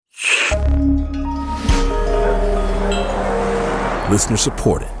Listener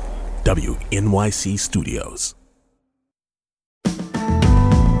supported. WNYC Studios.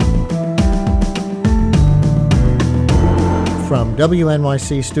 From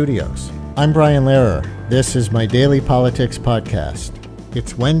WNYC Studios, I'm Brian Lehrer. This is my daily politics podcast.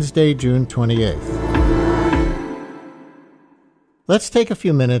 It's Wednesday, June 28th. Let's take a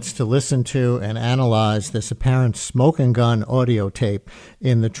few minutes to listen to and analyze this apparent smoking gun audio tape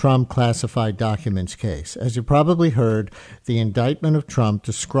in the Trump classified documents case. As you probably heard, the indictment of Trump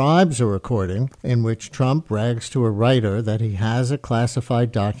describes a recording in which Trump brags to a writer that he has a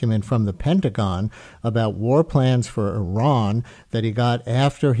classified document from the Pentagon about war plans for Iran that he got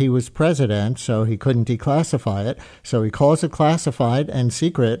after he was president, so he couldn't declassify it. So he calls it classified and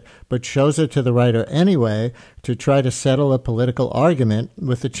secret, but shows it to the writer anyway to try to settle a political argument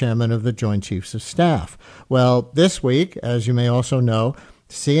with the chairman of the Joint Chiefs of Staff. Well, this week, as you may also know,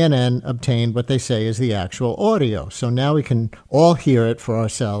 CNN obtained what they say is the actual audio. So now we can all hear it for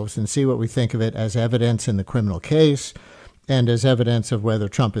ourselves and see what we think of it as evidence in the criminal case and as evidence of whether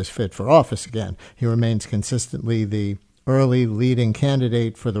Trump is fit for office again. He remains consistently the early leading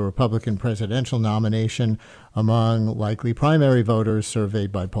candidate for the Republican presidential nomination among likely primary voters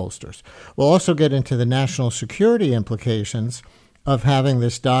surveyed by pollsters. We'll also get into the national security implications of having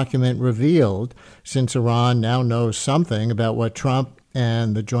this document revealed, since Iran now knows something about what Trump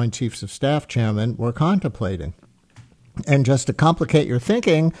and the Joint Chiefs of Staff chairman were contemplating. And just to complicate your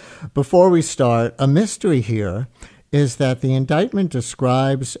thinking, before we start, a mystery here is that the indictment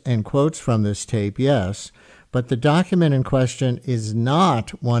describes and quotes from this tape, yes, but the document in question is not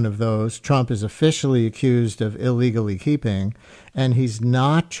one of those Trump is officially accused of illegally keeping, and he's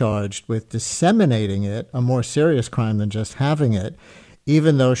not charged with disseminating it, a more serious crime than just having it,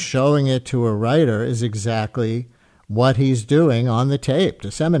 even though showing it to a writer is exactly what he's doing on the tape,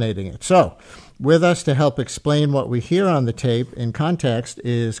 disseminating it. So, with us to help explain what we hear on the tape in context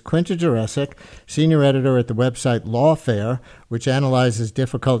is Quinta Jurecic, senior editor at the website Lawfare, which analyzes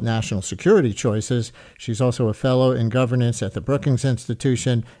difficult national security choices. She's also a fellow in governance at the Brookings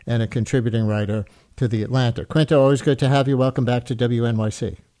Institution and a contributing writer to The Atlantic. Quinta, always good to have you. Welcome back to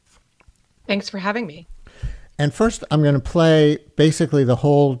WNYC. Thanks for having me. And first, I'm going to play basically the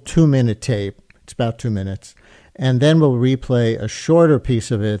whole 2-minute tape. It's about 2 minutes. And then we'll replay a shorter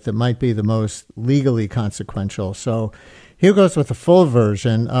piece of it that might be the most legally consequential. So here goes with the full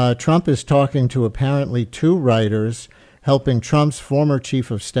version. Trump is talking to apparently 2 writers helping Trump's former chief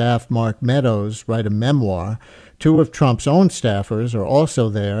of staff, Mark Meadows, write a memoir. 2 of Trump's own staffers are also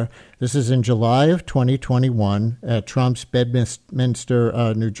there. This is in July of 2021 at Trump's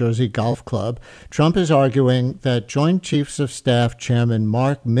Bedminster, New Jersey golf club. Trump is arguing that Joint Chiefs of Staff Chairman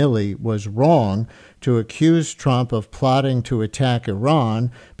Mark Milley was wrong to accuse Trump of plotting to attack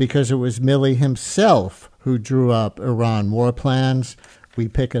Iran because it was Milley himself who drew up Iran war plans. We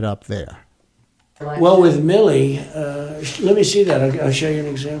pick it up there. Well, with Milley, let me see that. I'll show you an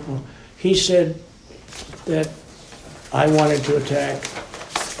example. He said that I wanted to attack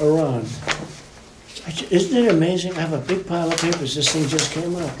Iran. Isn't it amazing? I have a big pile of papers. This thing just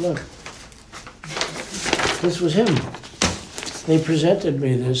came up. Look. This was him. They presented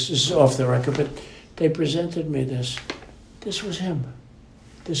me this. This is off the record, but they presented me this. This was him.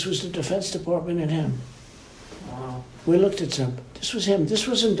 This was the Defense Department and him. Wow. We looked at some. This was him. This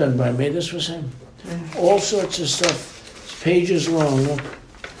wasn't done by me. This was him. All sorts of stuff. It's pages long. Look.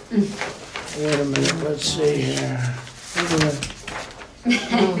 Wait a minute. Let's see here.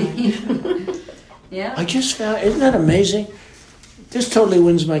 Yeah. I just found, isn't that amazing? This totally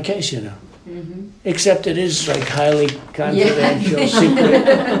wins my case, you know. Mm-hmm. Except it is like highly confidential,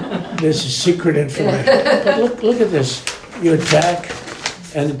 secret. This is secret information. But look at this. You attack,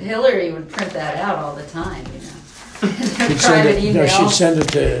 and Hillary would print that out all the time, you know. She'd send it, no, she'd send it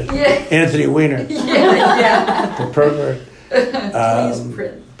to Anthony Weiner, the pervert. Please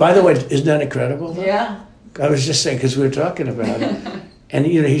print. By the way, isn't that incredible? Though? Yeah. I was just saying, because we were talking about it. And,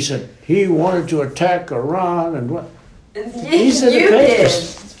 you know, he said he wanted to attack Iran and what? These are the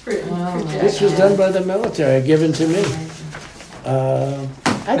papers. This was done by the military, given to me.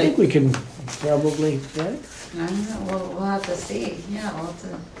 I think we can probably, right? I don't know. We'll have to see. Yeah, we'll have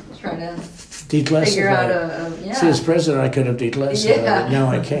to try to declassify. Figure out See, as president, I could have declassified it. Now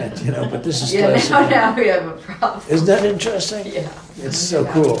I can't, you know, but this is classified. Now we have a problem. Isn't that interesting? Yeah. It's so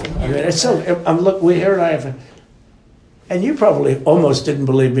cool. I mean, it's so, look, here I have, and you probably almost didn't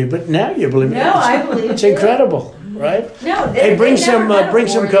believe me, but now you believe me. No, I believe you. It's incredible, right? No, hey, bring some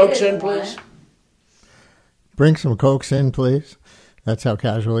Cokes in, please. Bring some Cokes in, please. That's how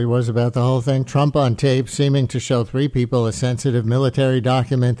casual he was about the whole thing. Trump on tape seeming to show three people a sensitive military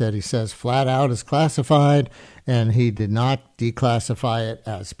document that he says flat out is classified, and he did not declassify it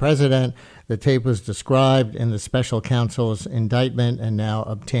as president. The tape was described in the special counsel's indictment and now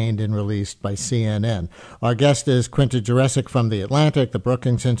obtained and released by CNN. Our guest is Quinta Jurecic from The Atlantic, the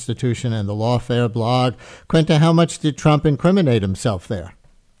Brookings Institution, and the Lawfare blog. Quinta, how much did Trump incriminate himself there?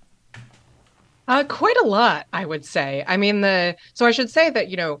 Quite a lot, I would say. I mean, so I should say that,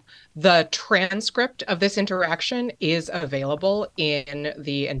 the transcript of this interaction is available in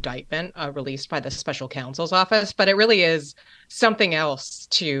the indictment released by the special counsel's office, but it really is something else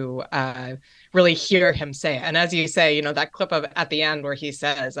to really hear him say it. And as you say, that clip of at the end where he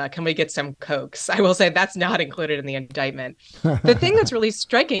says, can we get some Cokes? I will say that's not included in the indictment. The thing that's really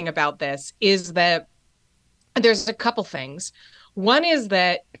striking about this is that there's a couple things. One is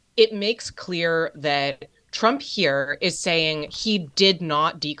that it makes clear that Trump here is saying he did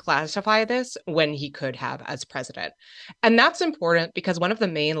not declassify this when he could have as president. And that's important because one of the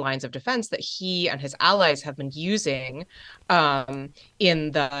main lines of defense that he and his allies have been using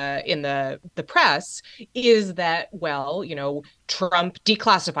in the press is that, well, Trump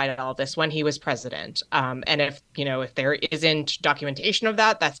declassified all this when he was president. And if there isn't documentation of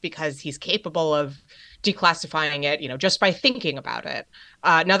that, that's because he's capable of declassifying it, just by thinking about it.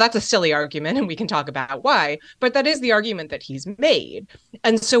 Now, that's a silly argument, and we can talk about why, but that is the argument that he's made.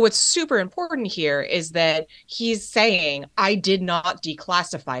 And so what's super important here is that he's saying, I did not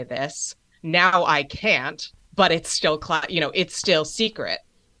declassify this. Now I can't, but it's still, it's still secret.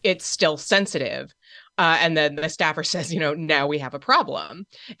 It's still sensitive. And then the staffer says, now we have a problem.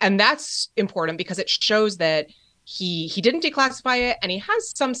 And that's important because it shows that he didn't declassify it, and he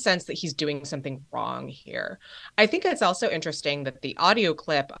has some sense that he's doing something wrong here. I think it's also interesting that the audio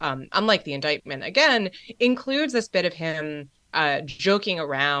clip, unlike the indictment, again, includes this bit of him joking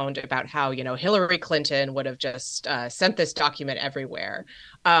around about how, Hillary Clinton would have just sent this document everywhere.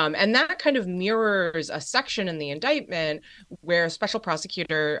 And that kind of mirrors a section in the indictment where special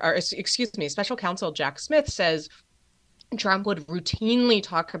counsel Jack Smith says Trump would routinely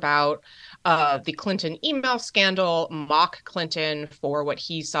talk about the Clinton email scandal, mock Clinton for what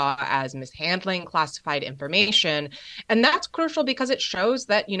he saw as mishandling classified information. And that's crucial because it shows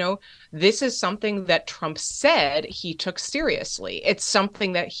that, this is something that Trump said he took seriously. It's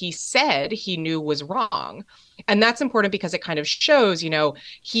something that he said he knew was wrong. And that's important because it kind of shows,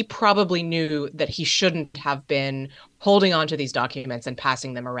 he probably knew that he shouldn't have been holding on to these documents and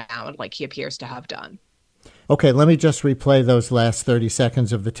passing them around like he appears to have done. Okay, let me just replay those last 30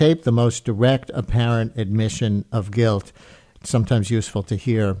 seconds of the tape, the most direct apparent admission of guilt. It's sometimes useful to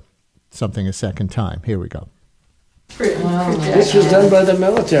hear something a second time. Here we go. This was done by the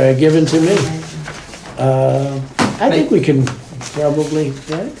military, given to me. I think we can probably,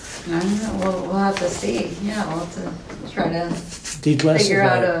 right? I don't know. We'll have to see. Yeah, we'll have to try to figure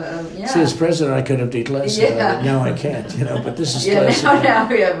out declassify. See, as president, I could have declassified it. Now I can't, but this is classified. Now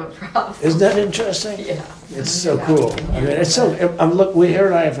we have a problem. Isn't that interesting? Yeah. It's so cool. I mean, it's so. We here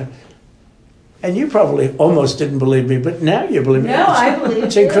and I have, and you probably almost didn't believe me, but now you believe me. No, I believe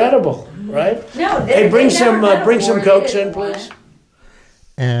it's incredible, right? No, hey, bring some Cokes in, please.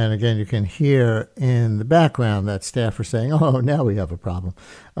 And again, you can hear in the background that staffer saying, oh, now we have a problem.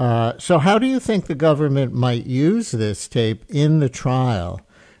 So how do you think the government might use this tape in the trial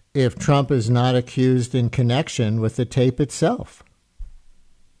if Trump is not accused in connection with the tape itself?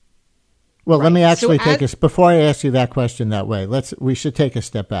 Well, let me actually before I ask you that question that way, we should take a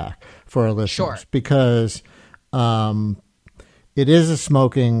step back for our listeners, because it is a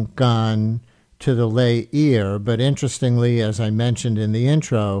smoking gun to the lay ear, but interestingly, as I mentioned in the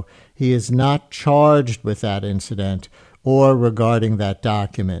intro, he is not charged with that incident or regarding that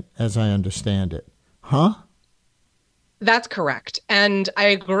document, as I understand it. Huh? That's correct. And I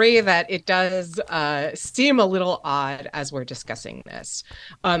agree that it does seem a little odd as we're discussing this.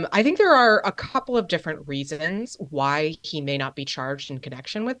 I think there are a couple of different reasons why he may not be charged in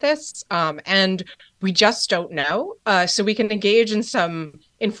connection with this. And we just don't know. So we can engage in some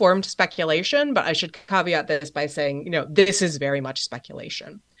informed speculation, but I should caveat this by saying, this is very much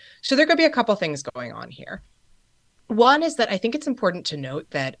speculation. So there could be a couple things going on here. One is that I think it's important to note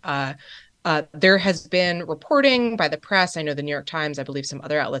that there has been reporting by the press. I know the New York Times, I believe some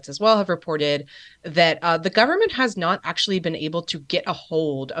other outlets as well have reported that the government has not actually been able to get a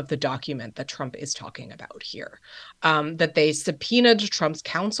hold of the document that Trump is talking about here, that they subpoenaed Trump's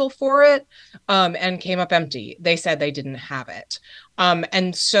counsel for it and came up empty. They said they didn't have it.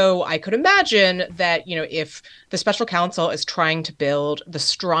 And so I could imagine that, if the special counsel is trying to build the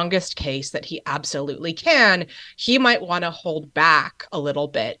strongest case that he absolutely can, he might want to hold back a little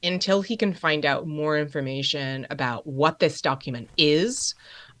bit until he can find out more information about what this document is,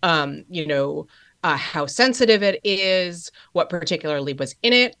 how sensitive it is, what particularly was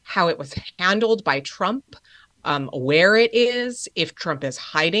in it, how it was handled by Trump, where it is, if Trump is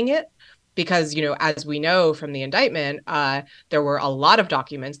hiding it. Because, as we know from the indictment, there were a lot of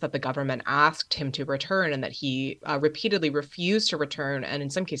documents that the government asked him to return and that he repeatedly refused to return, and in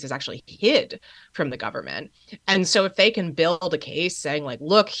some cases actually hid from the government. And so if they can build a case saying, like,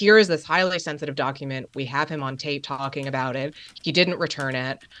 look, here is this highly sensitive document, we have him on tape talking about it, he didn't return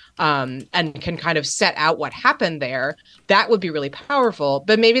it, and can kind of set out what happened there, that would be really powerful.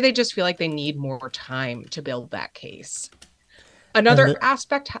 But maybe they just feel like they need more time to build that case. Another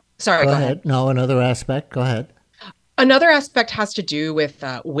aspect, sorry, go ahead. No, another aspect, go ahead. Another aspect has to do with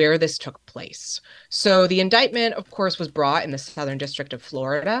where this took place. So the indictment, of course, was brought in the Southern District of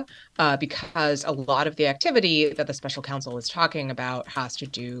Florida because a lot of the activity that the special counsel is talking about has to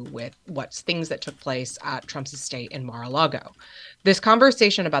do with things that took place at Trump's estate in Mar-a-Lago. This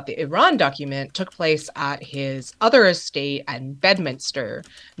conversation about the Iran document took place at his other estate in Bedminster,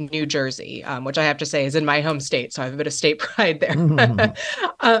 New Jersey, which I have to say is in my home state. So I have a bit of state pride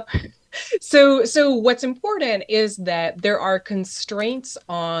there. So what's important is that there are constraints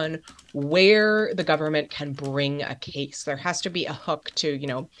on where the government can bring a case. There has to be a hook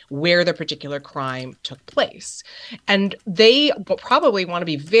to, where the particular crime took place. And they probably want to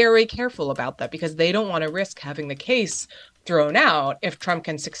be very careful about that because they don't want to risk having the case thrown out if Trump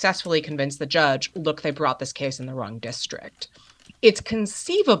can successfully convince the judge, look, they brought this case in the wrong district. It's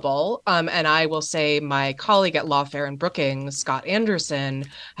conceivable, and I will say my colleague at Lawfare and Brookings, Scott Anderson,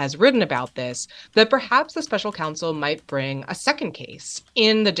 has written about this, that perhaps the special counsel might bring a second case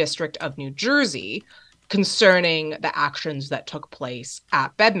in the District of New Jersey concerning the actions that took place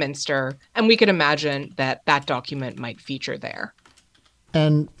at Bedminster, and we could imagine that that document might feature there.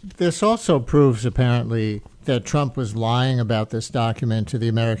 And this also proves, apparently, that Trump was lying about this document to the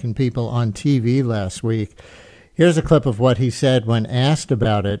American people on TV last week. Here's a clip of what he said when asked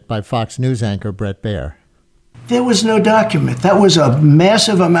about it by Fox News anchor Bret Baier. There was no document. That was a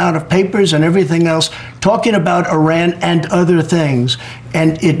massive amount of papers and everything else talking about Iran and other things.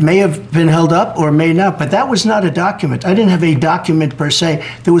 And it may have been held up or may not, but that was not a document. I didn't have a document per se.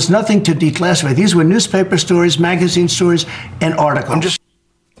 There was nothing to declassify. These were newspaper stories, magazine stories, and articles.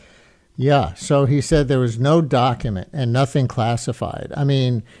 Yeah, so he said there was no document and nothing classified. I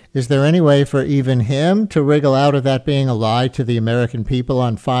mean, is there any way for even him to wriggle out of that being a lie to the American people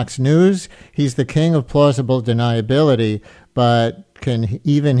on Fox News? He's the king of plausible deniability, but can he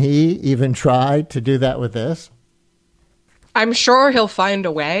even try to do that with this? I'm sure he'll find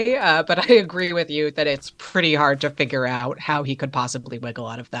a way, but I agree with you that it's pretty hard to figure out how he could possibly wiggle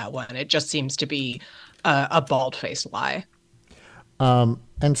out of that one. It just seems to be a bald-faced lie.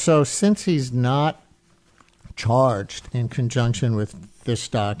 And so since he's not charged in conjunction with this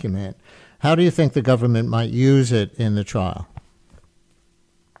document, how do you think the government might use it in the trial?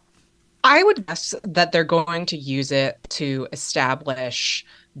 I would guess that they're going to use it to establish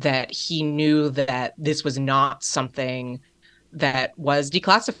that he knew that this was not something that was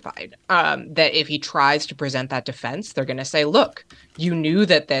declassified. That if he tries to present that defense, they're going to say, look, you knew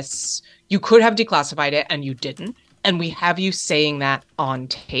that you could have declassified it and you didn't. And we have you saying that on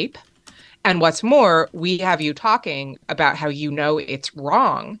tape. And what's more, we have you talking about how you know it's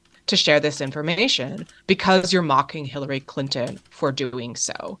wrong to share this information because you're mocking Hillary Clinton for doing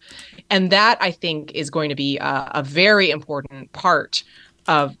so. And that, I think, is going to be a very important part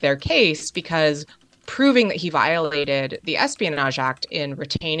of their case, because proving that he violated the Espionage Act in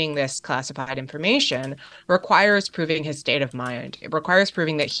retaining this classified information requires proving his state of mind. It requires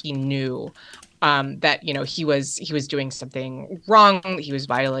proving that he knew that, he was doing something wrong, he was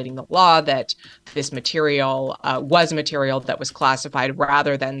violating the law, that this material was material that was classified,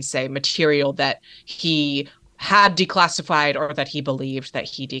 rather than, say, material that he had declassified or that he believed that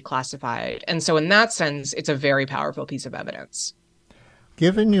he declassified. And so in that sense, it's a very powerful piece of evidence.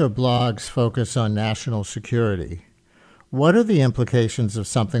 Given your blog's focus on national security, what are the implications of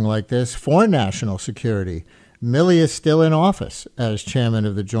something like this for national security? Milley is still in office as chairman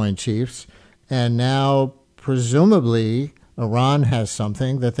of the Joint Chiefs, and now, presumably, Iran has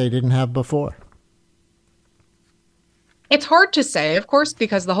something that they didn't have before. It's hard to say, of course,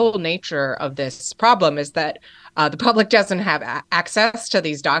 because the whole nature of this problem is that the public doesn't have access to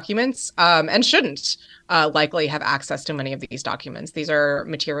these documents and shouldn't likely have access to many of these documents. These are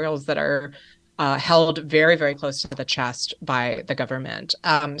materials that are held very, very close to the chest by the government.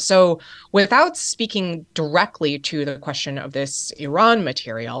 So without speaking directly to the question of this Iran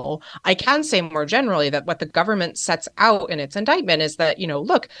material, I can say more generally that what the government sets out in its indictment is that,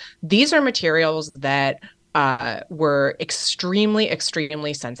 look, these are materials that were extremely,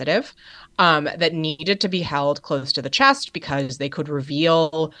 extremely sensitive, that needed to be held close to the chest because they could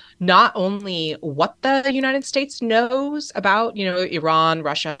reveal not only what the United States knows about, Iran,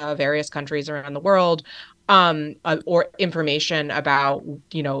 Russia, various countries around the world, or information about,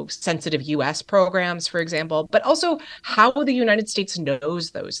 sensitive U.S. programs, for example, but also how the United States knows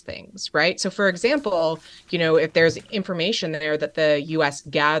those things, right? So, for example, if there's information there that the U.S.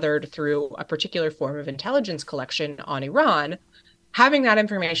 gathered through a particular form of intelligence collection on Iran, having that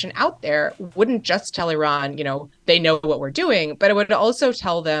information out there wouldn't just tell Iran, they know what we're doing, but it would also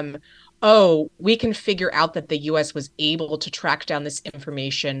tell them, oh, we can figure out that the U.S. was able to track down this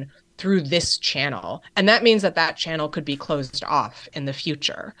information through this channel. And that means that channel could be closed off in the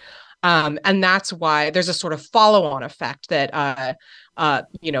future. And that's why there's a sort of follow-on effect that,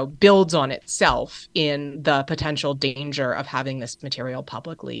 builds on itself in the potential danger of having this material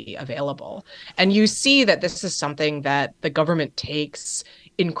publicly available. And you see that this is something that the government takes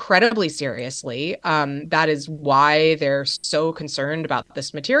incredibly seriously. That is why they're so concerned about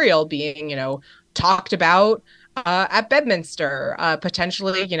this material being, talked about at Bedminster,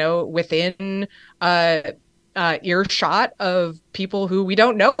 potentially, within earshot of people who we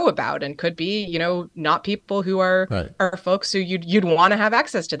don't know about and could be, not people who are folks who you'd want to have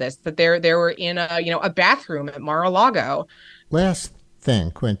access to this, that they were in a bathroom at Mar-a-Lago. Last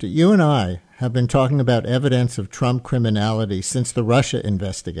thing, Quinta, you and I have been talking about evidence of Trump criminality since the Russia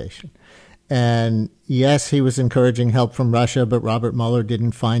investigation. And yes, he was encouraging help from Russia, but Robert Mueller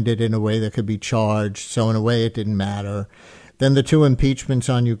didn't find it in a way that could be charged. So in a way, it didn't matter. Then the two impeachments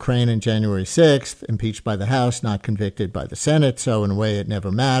on Ukraine on January 6th, impeached by the House, not convicted by the Senate. So in a way, it never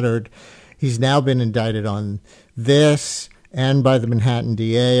mattered. He's now been indicted on this and by the Manhattan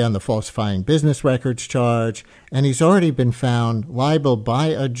DA on the falsifying business records charge. And he's already been found liable by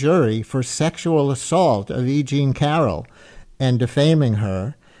a jury for sexual assault of E. Jean Carroll and defaming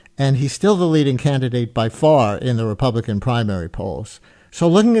her. And he's still the leading candidate by far in the Republican primary polls. So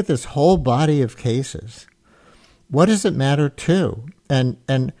looking at this whole body of cases, what does it matter to?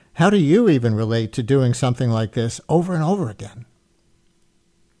 And how do you even relate to doing something like this over and over again?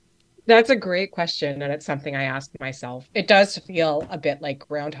 That's a great question, and it's something I ask myself. It does feel a bit like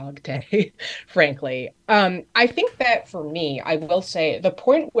Groundhog Day, frankly. I think that for me, I will say the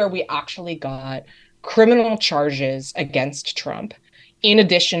point where we actually got criminal charges against Trump, in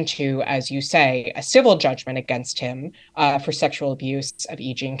addition to, as you say, a civil judgment against him for sexual abuse of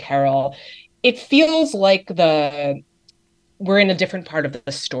E. Jean Carroll, it feels like we're in a different part of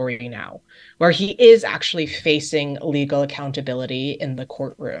the story now, where he is actually facing legal accountability in the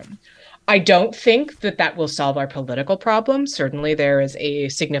courtroom. I don't think that will solve our political problems. Certainly, there is a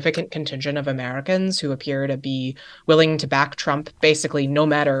significant contingent of Americans who appear to be willing to back Trump basically no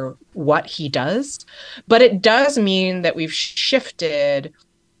matter what he does. But it does mean that we've shifted,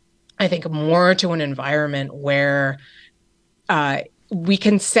 I think, more to an environment where we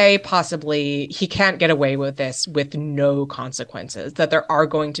can say possibly he can't get away with this with no consequences, that there are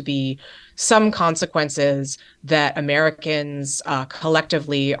going to be some consequences that Americans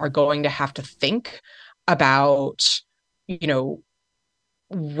collectively are going to have to think about,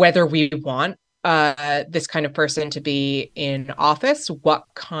 whether we want this kind of person to be in office, what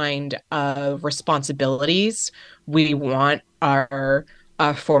kind of responsibilities we want our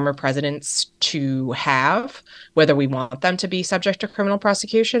former presidents to have, whether we want them to be subject to criminal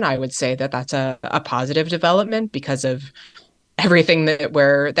prosecution. I would say that that's a positive development because of everything that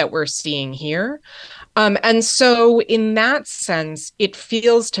we're seeing here. And so in that sense, it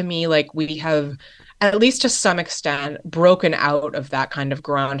feels to me like we have, at least to some extent, broken out of that kind of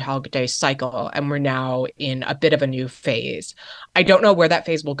Groundhog Day cycle, and we're now in a bit of a new phase. I don't know where that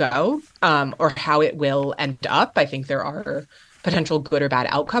phase will go, or how it will end up. I think there are potential good or bad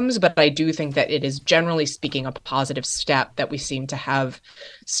outcomes, but I do think that it is, generally speaking, a positive step that we seem to have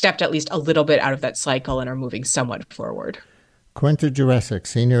stepped at least a little bit out of that cycle and are moving somewhat forward. Quinta Jurecic,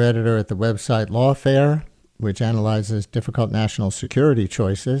 senior editor at the website Lawfare, which analyzes difficult national security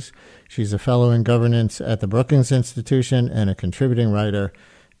choices. She's a fellow in governance at the Brookings Institution and a contributing writer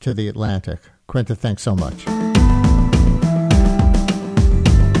to The Atlantic. Quinta, thanks so much.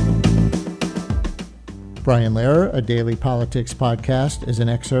 Brian Lehrer, a daily politics podcast, is an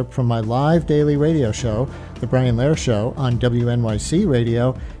excerpt from my live daily radio show, The Brian Lehrer Show, on WNYC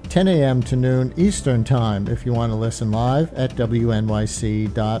Radio, 10 a.m. to noon Eastern Time if you want to listen live at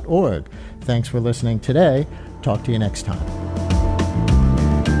wnyc.org. Thanks for listening today. Talk to you next time.